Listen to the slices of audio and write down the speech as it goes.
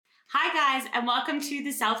Hi guys, and welcome to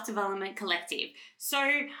the Self-Development Collective. So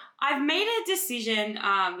I've made a decision,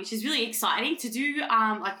 which is really exciting, to do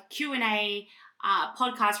like a Q&A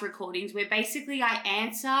podcast recordings where basically I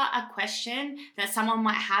answer a question that someone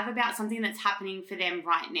might have about something that's happening for them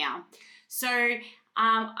right now. So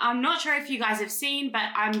I'm not sure if you guys have seen, but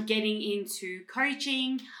I'm getting into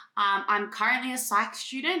coaching. I'm currently a psych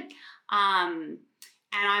student.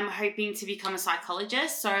 And I'm hoping to become a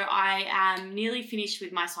psychologist. So I am nearly finished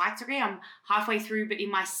with my psych degree. I'm halfway through, but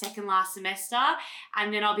in my second last semester.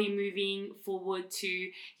 And then I'll be moving forward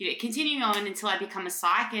to, continuing on until I become a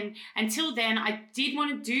psych. And until then, I did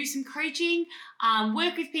want to do some coaching,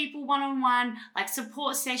 work with people one-on-one, like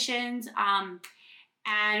support sessions,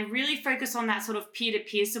 and really focus on that sort of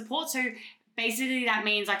peer-to-peer support. So basically, that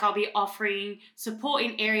means like I'll be offering support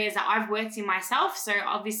in areas that I've worked in myself. So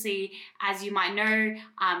obviously, as you might know,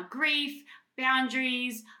 grief,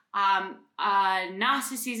 boundaries,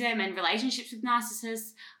 narcissism and relationships with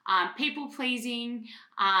narcissists, people pleasing,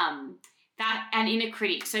 that and inner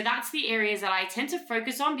critic. So that's the areas that I tend to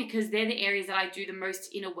focus on because they're the areas that I do the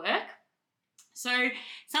most inner work. So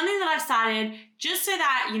something that I've started just so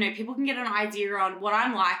that, people can get an idea on what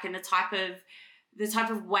I'm like and the type of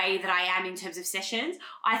way that I am in terms of sessions,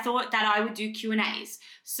 I thought that I would do Q&As.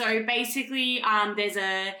 So basically, there's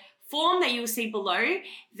a form that you'll see below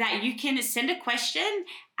that you can send a question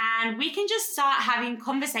and we can just start having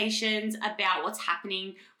conversations about what's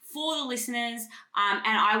happening for the listeners, and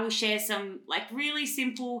I will share some like really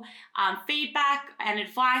simple feedback and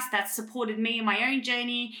advice that's supported me in my own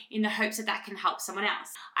journey in the hopes that that can help someone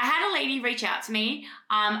else. I had a lady reach out to me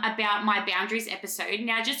about my boundaries episode.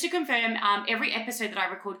 Now, just to confirm, every episode that I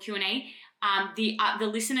record Q&A, the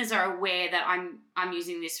listeners are aware that I'm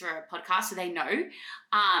using this for a podcast, so they know.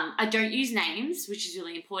 I don't use names, which is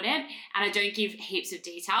really important, and I don't give heaps of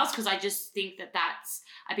details because I just think that that's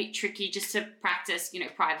a bit tricky just to practice,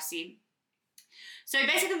 privacy. So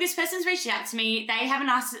basically, this person's reached out to me. They have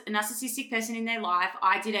a narcissistic person in their life.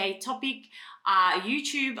 I did a topic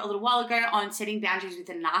YouTube a little while ago on setting boundaries with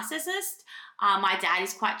a narcissist. My dad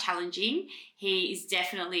is quite challenging. He is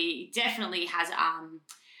definitely has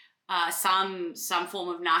some form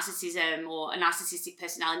of narcissism or a narcissistic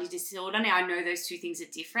personality disorder. Now, I know those two things are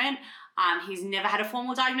different. He's never had a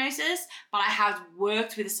formal diagnosis, but I have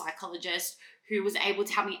worked with a psychologist who was able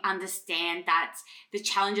to help me understand that the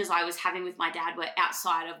challenges I was having with my dad were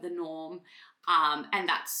outside of the norm, and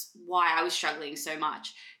that's why I was struggling so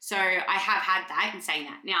much. So I have had that in saying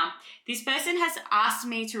that. Now, this person has asked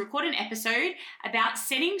me to record an episode about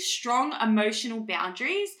setting strong emotional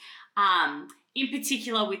boundaries, in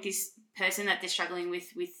particular with this person that they're struggling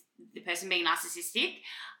with the person being narcissistic.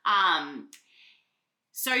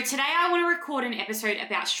 So today I want to record an episode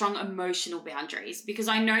about strong emotional boundaries because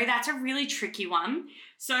I know that's a really tricky one.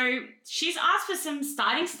 So she's asked for some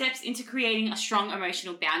starting steps into creating a strong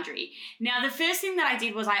emotional boundary. Now, the first thing that I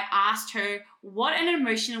did was I asked her what an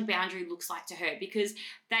emotional boundary looks like to her because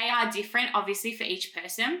they are different, obviously, for each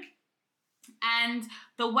person. And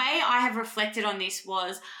the way I have reflected on this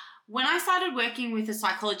was when I started working with a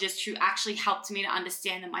psychologist who actually helped me to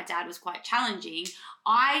understand that my dad was quite challenging,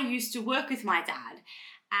 I used to work with my dad.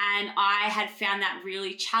 And I had found that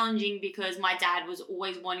really challenging because my dad was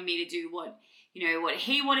always wanting me to do what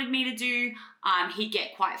he wanted me to do. He'd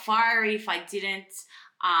get quite fiery if I didn't.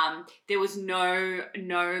 There was no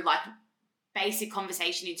like basic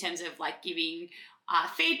conversation in terms of like giving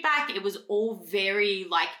feedback. It was all very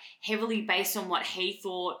like heavily based on what he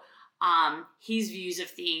thought, his views of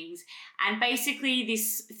things. And basically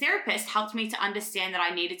this therapist helped me to understand that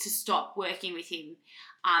I needed to stop working with him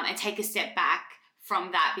and take a step back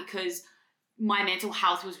from that because my mental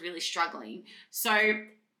health was really struggling. So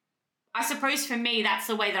I suppose for me, that's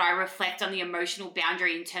the way that I reflect on the emotional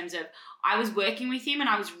boundary in terms of I was working with him and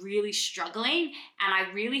I was really struggling and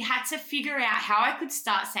I really had to figure out how I could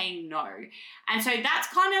start saying no. And so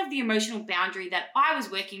that's kind of the emotional boundary that I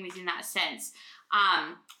was working with in that sense.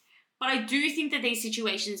 But I do think that these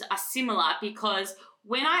situations are similar because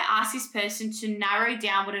when I asked this person to narrow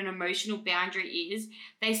down what an emotional boundary is,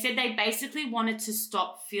 they said they basically wanted to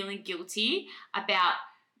stop feeling guilty about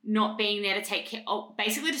not being there to take care, or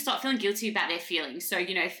basically to stop feeling guilty about their feelings. So,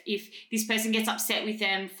 if this person gets upset with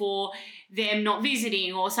them for them not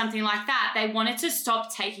visiting or something like that, they wanted to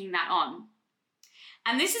stop taking that on.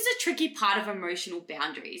 And this is a tricky part of emotional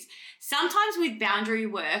boundaries. Sometimes with boundary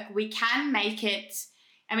work, we can make it,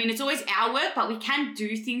 it's always our work, but we can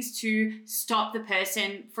do things to stop the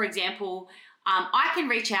person. For example, I can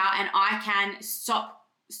reach out and I can stop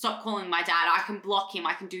stop calling my dad. I can block him.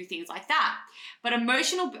 I can do things like that. But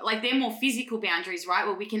emotional, like they're more physical boundaries, right?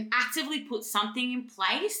 Where we can actively put something in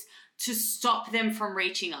place to stop them from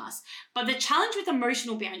reaching us. But the challenge with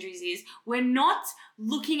emotional boundaries is we're not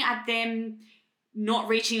looking at them not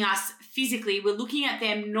reaching us physically, we're looking at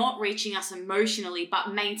them not reaching us emotionally,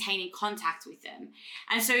 but maintaining contact with them.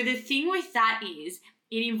 And so the thing with that is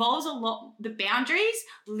it involves a lot, the boundaries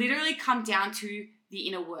literally come down to the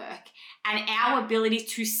inner work and our ability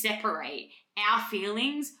to separate our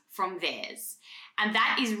feelings from theirs. And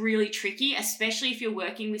that is really tricky, especially if you're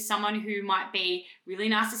working with someone who might be really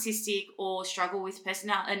narcissistic or struggle with a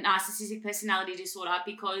narcissistic personality disorder,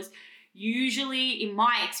 because usually, in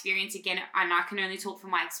my experience, again, and I can only talk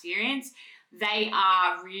from my experience, they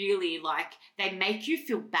are really like, they make you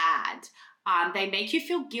feel bad. They make you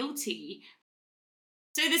feel guilty.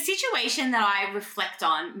 So the situation that I reflect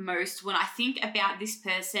on most when I think about this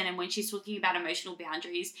person and when she's talking about emotional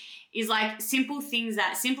boundaries is like simple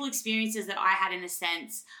experiences that I had, in a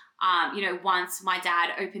sense. Once my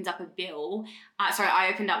dad opened up a bill. I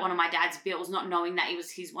opened up one of my dad's bills, not knowing that it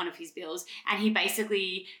was one of his bills. And he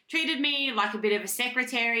basically treated me like a bit of a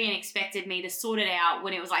secretary and expected me to sort it out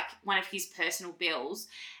when it was like one of his personal bills.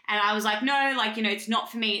 And I was like, no, it's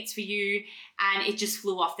not for me, it's for you. And it just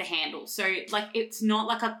flew off the handle. So it's not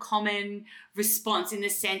like a common response, in the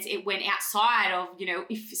sense it went outside of,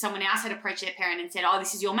 if someone else had approached their parent and said, oh,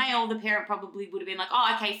 this is your mail, the parent probably would have been like,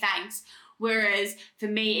 oh, okay, thanks. Whereas for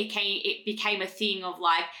me, it became a thing of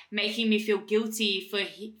like making me feel guilty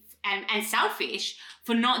and selfish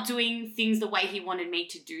for not doing things the way he wanted me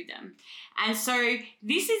to do them. And so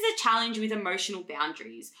this is a challenge with emotional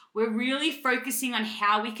boundaries. We're really focusing on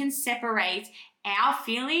how we can separate our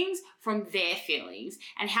feelings from their feelings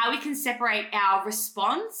and how we can separate our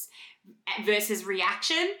response versus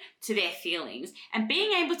reaction to their feelings, and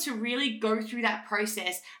being able to really go through that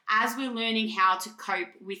process as we're learning how to cope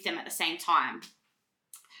with them at the same time.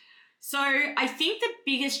 So I think the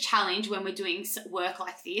biggest challenge when we're doing work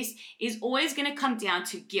like this is always going to come down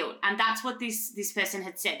to guilt. And that's what this person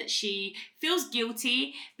had said, that she feels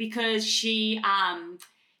guilty because she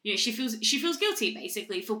feels guilty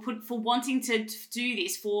basically for wanting to do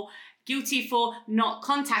this, for guilty for not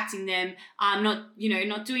contacting them,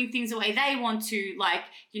 not doing things the way they want to,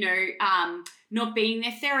 not being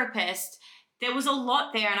their therapist. There was a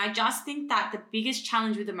lot there, and I just think that the biggest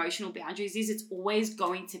challenge with emotional boundaries is it's always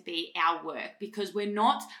going to be our work, because we're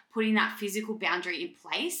not putting that physical boundary in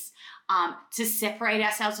place to separate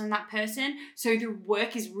ourselves from that person. So the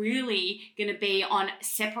work is really going to be on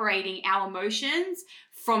separating our emotions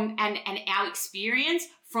from and our experience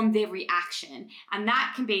from their reaction. And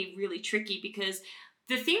that can be really tricky, because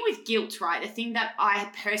the thing with guilt, right, the thing that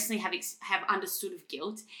I personally have understood of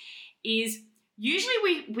guilt is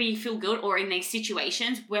usually we feel guilt, or in these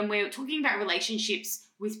situations when we're talking about relationships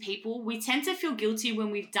with people, we tend to feel guilty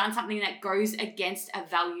when we've done something that goes against a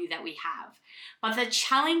value that we have. But the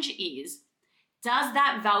challenge is, does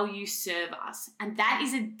that value serve us? And that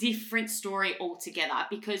is a different story altogether,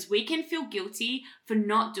 because we can feel guilty for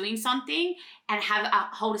not doing something and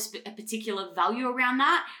hold a particular value around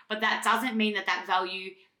that, but that doesn't mean that value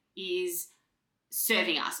is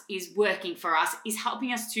serving us, is working for us, is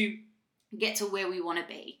helping us to get to where we want to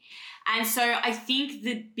be. And so I think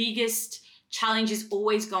the biggest challenge is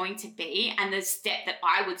always going to be, and the step that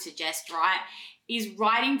I would suggest, right, is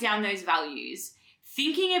writing down those values,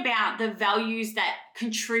 thinking about the values that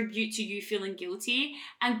contribute to you feeling guilty,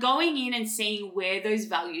 and going in and seeing where those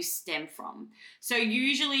values stem from. So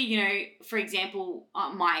usually, for example,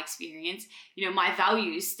 my experience, my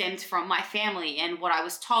values stemmed from my family and what I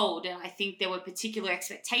was told. And I think there were particular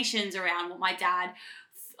expectations around what my dad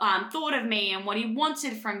thought of me and what he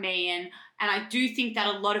wanted from me. And I do think that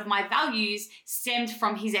a lot of my values stemmed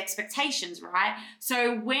from his expectations, right?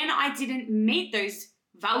 So when I didn't meet those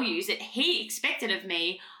values that he expected of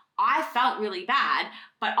me, I felt really bad,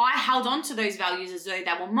 but I held on to those values as though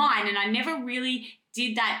they were mine. And I never really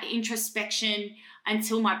did that introspection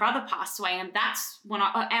until my brother passed away. And that's when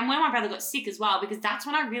when my brother got sick as well, because that's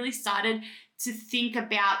when I really started to think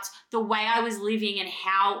about the way I was living and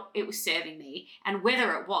how it was serving me and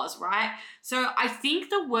whether it was, right? So I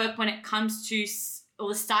think the work when it comes to, or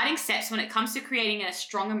the starting steps when it comes to creating a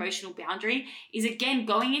strong emotional boundary is, again,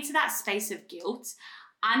 going into that space of guilt,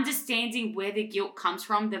 understanding where the guilt comes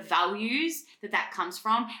from, the values that comes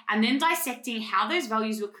from, and then dissecting how those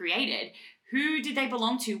values were created. Who did they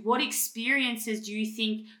belong to? What experiences do you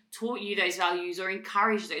think taught you those values or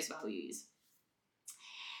encouraged those values?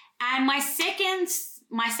 And my second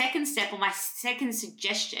my second step, or my second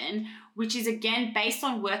suggestion, which is again based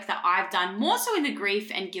on work that I've done more so in the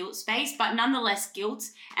grief and guilt space, but nonetheless guilt.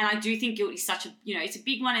 And I do think guilt is such a, it's a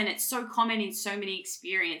big one, and it's so common in so many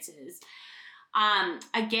experiences.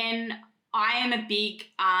 Again, I am a big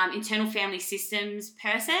internal family systems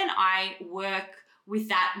person. I work with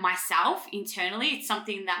that myself internally. It's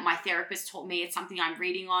something that my therapist taught me. It's something I'm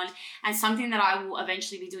reading on, and something that I will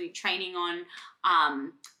eventually be doing training on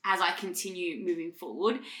as I continue moving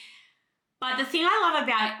forward. But the thing I love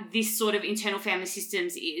about this sort of internal family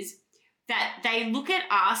systems is that they look at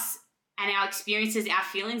us and our experiences, our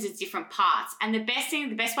feelings as different parts. And the best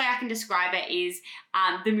way I can describe it is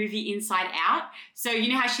the movie Inside Out. So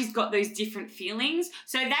you know how she's got those different feelings?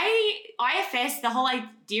 So IFS, the whole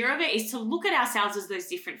idea of it is to look at ourselves as those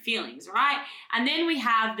different feelings, right? And then we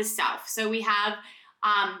have the self. So we have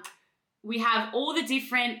all the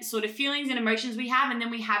different sort of feelings and emotions we have, and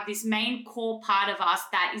then we have this main core part of us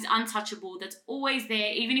that is untouchable, that's always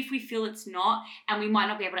there, even if we feel it's not, and we might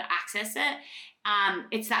not be able to access it.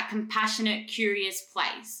 It's that compassionate, curious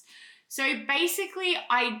place. So basically,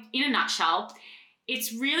 in a nutshell,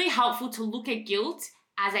 it's really helpful to look at guilt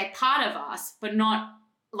as a part of us, but not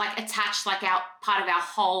like attached like our part of our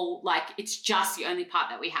whole, like it's just the only part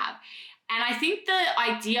that we have. And I think the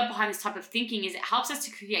idea behind this type of thinking is it helps us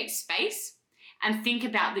to create space and think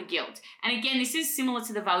about the guilt. And again, this is similar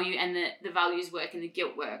to the value and the values work and the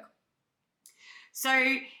guilt work. So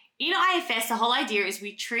in IFS, the whole idea is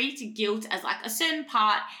we treat guilt as like a certain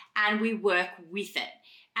part and we work with it.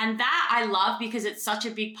 And that I love because it's such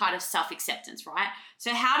a big part of self-acceptance, right?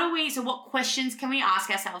 So what questions can we ask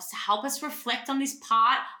ourselves to help us reflect on this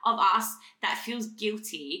part of us that feels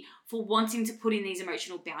guilty for wanting to put in these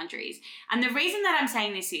emotional boundaries? And the reason that I'm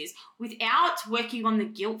saying this is without working on the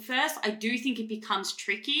guilt first, I do think it becomes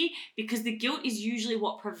tricky because the guilt is usually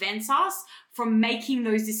what prevents us from making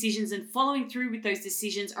those decisions and following through with those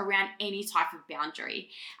decisions around any type of boundary.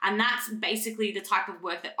 And that's basically the type of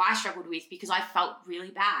work that I struggled with because I felt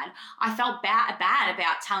really bad. I felt bad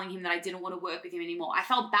about telling him that I didn't want to work with him anymore. I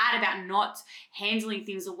felt bad about not handling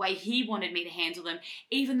things the way he wanted me to handle them,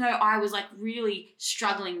 even though I was like really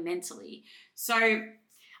struggling mentally. So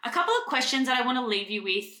a couple of questions that I want to leave you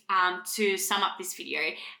with to sum up this video.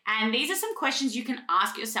 And these are some questions you can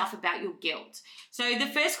ask yourself about your guilt. So the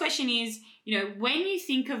first question is, when you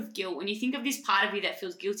think of guilt, when you think of this part of you that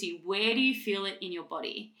feels guilty, where do you feel it in your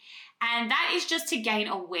body? And that is just to gain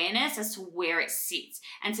awareness as to where it sits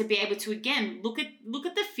and to be able to, again, look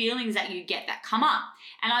at the feelings that you get that come up.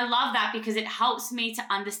 And I love that because it helps me to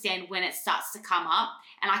understand when it starts to come up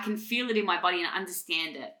and I can feel it in my body and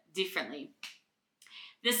understand it differently.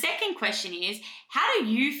 The second question is, how do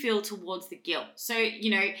you feel towards the guilt? So,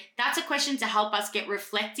 that's a question to help us get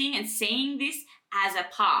reflecting and seeing this as a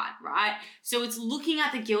part, right? So it's looking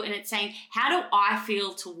at the guilt and it's saying, how do I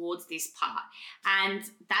feel towards this part? And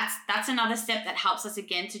that's another step that helps us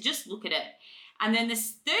again to just look at it. And then the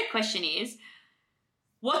third question is,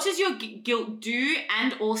 what does your guilt do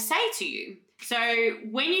and or say to you? So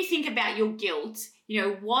when you think about your guilt,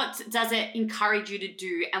 what does it encourage you to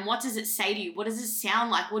do and what does it say to you? What does it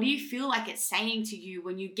sound like? What do you feel like it's saying to you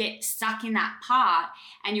when you get stuck in that part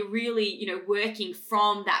and you're really, working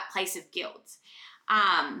from that place of guilt?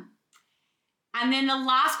 And then the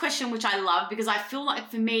last question, which I love because I feel like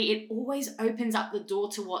for me, it always opens up the door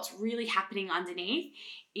to what's really happening underneath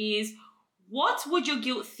is what would your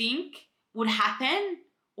guilt think would happen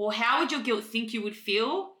or how would your guilt think you would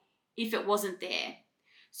feel if it wasn't there?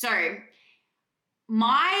 So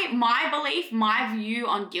my belief, my view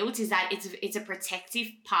on guilt is that it's a protective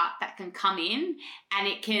part that can come in and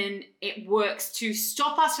it works to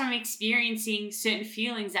stop us from experiencing certain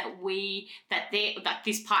feelings that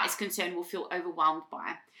this part is concerned will feel overwhelmed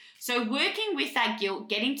by. So working with that guilt,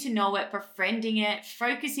 getting to know it, befriending it,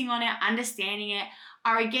 focusing on it, understanding it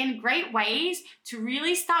are again great ways to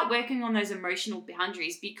really start working on those emotional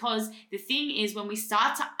boundaries because the thing is when we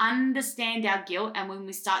start to understand our guilt and when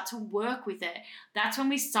we start to work with it, that's when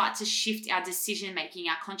we start to shift our decision making,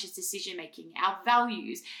 our conscious decision making, our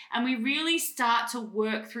values, and we really start to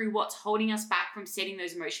work through what's holding us back from setting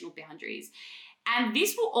those emotional boundaries. And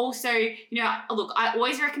this will also, look, I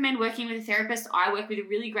always recommend working with a therapist. I work with a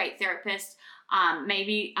really great therapist.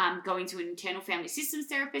 Maybe going to an internal family systems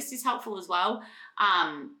therapist is helpful as well.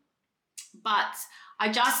 But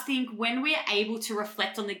I just think when we're able to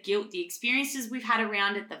reflect on the guilt, the experiences we've had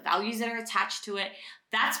around it, the values that are attached to it,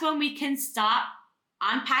 that's when we can start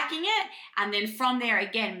unpacking it, and then from there,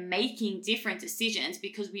 again, making different decisions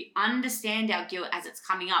because we understand our guilt as it's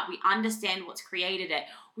coming up. We understand what's created it.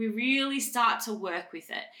 We really start to work with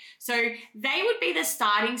it. So they would be the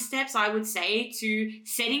starting steps, I would say, to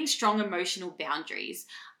setting strong emotional boundaries.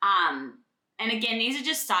 And again, these are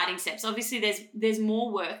just starting steps. Obviously, there's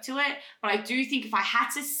more work to it, but I do think if I had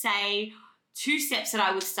to say 2 steps that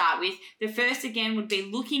I would start with, the first, again, would be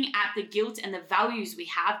looking at the guilt and the values we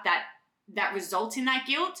have that result in that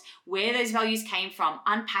guilt, where those values came from,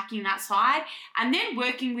 unpacking that side, and then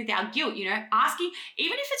working with our guilt, asking,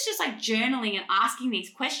 even if it's just like journaling and asking these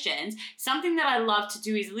questions. Something that I love to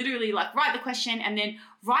do is literally like write the question and then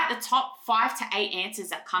write the top 5 to 8 answers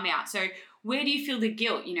that come out. So where do you feel the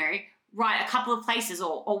guilt, Write a couple of places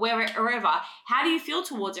or wherever. How do you feel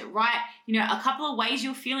towards it? Write, a couple of ways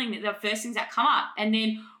you're feeling, the first things that come up. And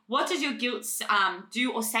then what does your guilt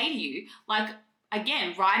do or say to you? Like,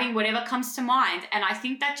 again, writing whatever comes to mind. And I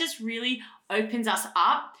think that just really opens us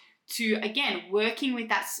up to, again, working with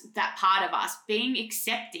that part of us, being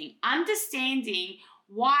accepting, understanding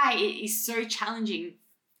why it is so challenging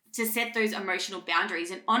to set those emotional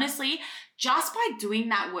boundaries. And honestly, just by doing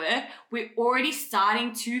that work, we're already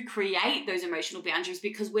starting to create those emotional boundaries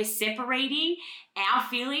because we're separating our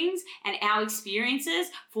feelings and our experiences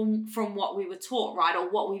from what we were taught, right? Or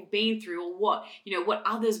what we've been through, or what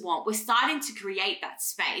others want. We're starting to create that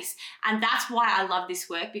space. And that's why I love this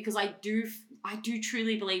work, because I do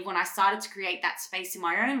truly believe when I started to create that space in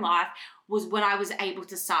my own life was when I was able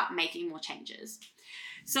to start making more changes.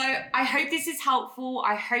 So I hope this is helpful.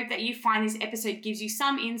 I hope that you find this episode gives you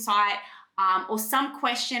some insight or some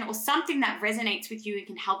question or something that resonates with you and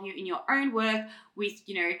can help you in your own work with,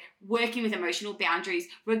 working with emotional boundaries,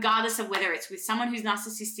 regardless of whether it's with someone who's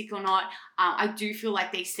narcissistic or not. I do feel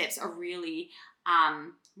like these steps are really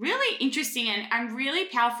interesting and really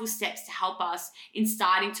powerful steps to help us in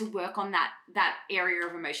starting to work on that area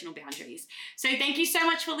of emotional boundaries. So thank you so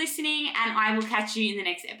much for listening, and I will catch you in the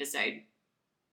next episode.